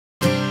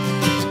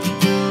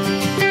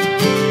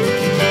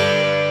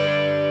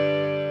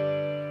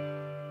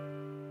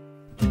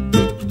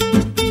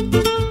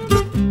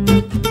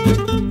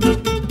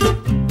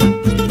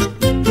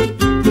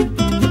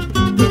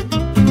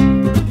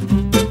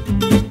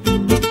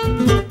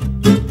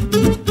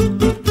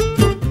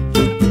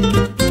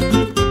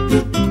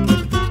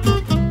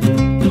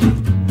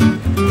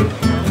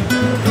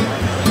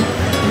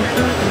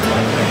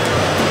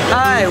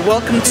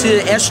Welcome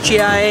to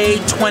SGIA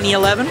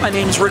 2011. My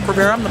name is Rick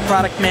Rivera. I'm the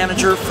product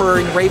manager for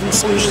engraving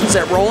solutions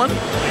at Roland.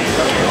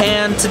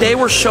 And today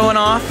we're showing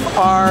off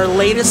our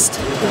latest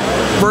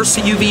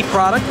VersaUV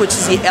product, which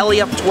is the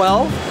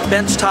LEF-12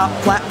 Benchtop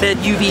Flatbed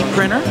UV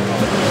printer.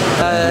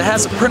 It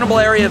has a printable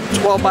area of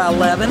 12 by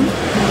 11.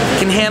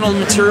 Can handle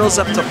materials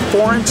up to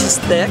 4 inches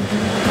thick.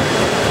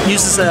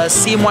 Uses a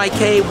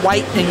CMYK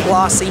white and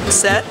gloss ink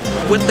set.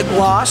 With the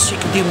gloss, you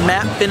can do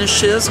matte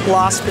finishes,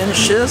 gloss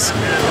finishes,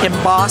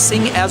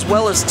 embossing, as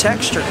well as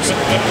textures.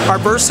 Our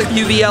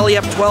VersaUV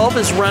LEF-12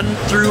 is run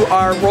through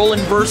our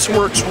Roland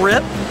VersaWorks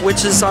RIP,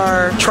 which is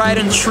our tried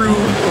and true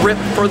RIP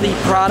for the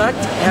product.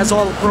 It has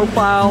all the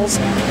profiles,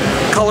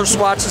 color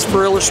swatches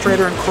for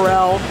Illustrator and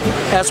Corel,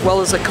 as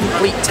well as a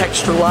complete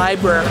texture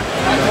library.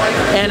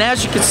 And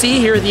as you can see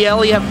here, the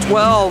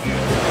LEF-12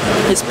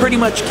 is pretty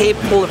much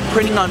capable of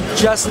printing on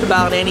just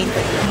about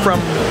anything,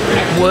 from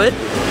wood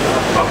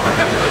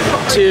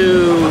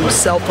to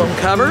cell phone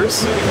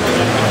covers,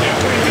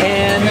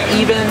 and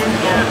even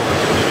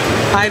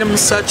items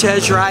such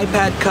as your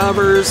iPad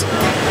covers.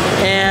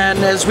 And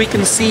as we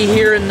can see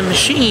here in the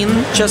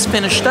machine, just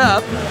finished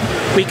up,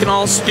 we can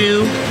also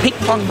do ping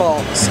pong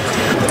balls.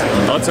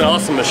 Oh, it's an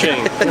awesome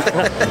machine.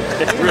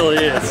 It really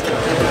is.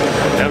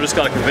 I've just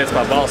got to convince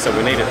my boss that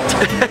we need it.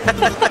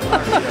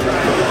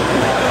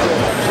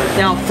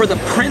 Now for the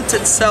print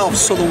itself,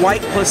 so the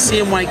white plus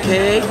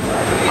CMYK,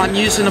 I'm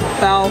using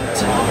about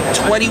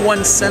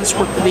 21 cents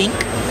worth of ink.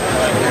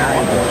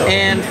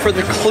 And for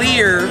the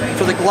clear,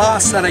 for the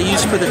gloss that I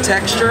use for the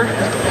texture,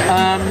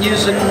 I'm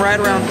using right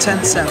around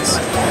 10 cents.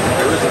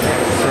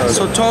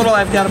 So total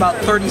I've got about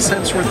 30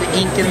 cents worth of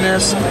ink in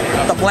this.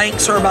 The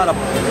blanks are about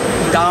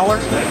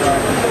 $1.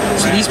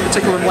 So these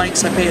particular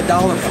blanks I pay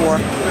 $1 for.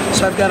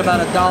 So I've got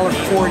about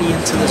 $1.40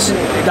 into this,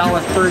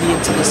 $1.30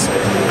 into this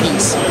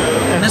piece.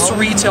 And this will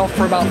retail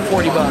for about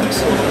 40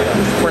 bucks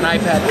for an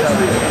iPad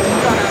cover.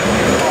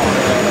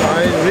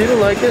 I really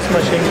like this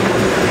machine.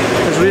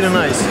 It's really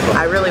nice.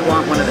 I really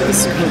want one of those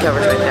screen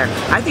covers right there.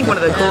 I think one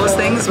of the coolest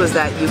things was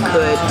that you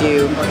could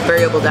do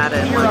variable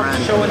data in one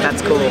run.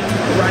 That's cool.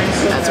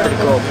 That's pretty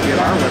cool.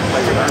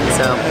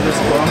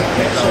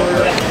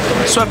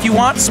 So if you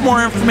want some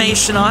more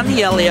information on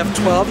the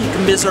LEF-12, you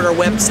can visit our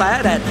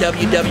website at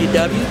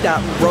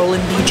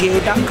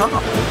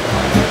www.rolandbga.com.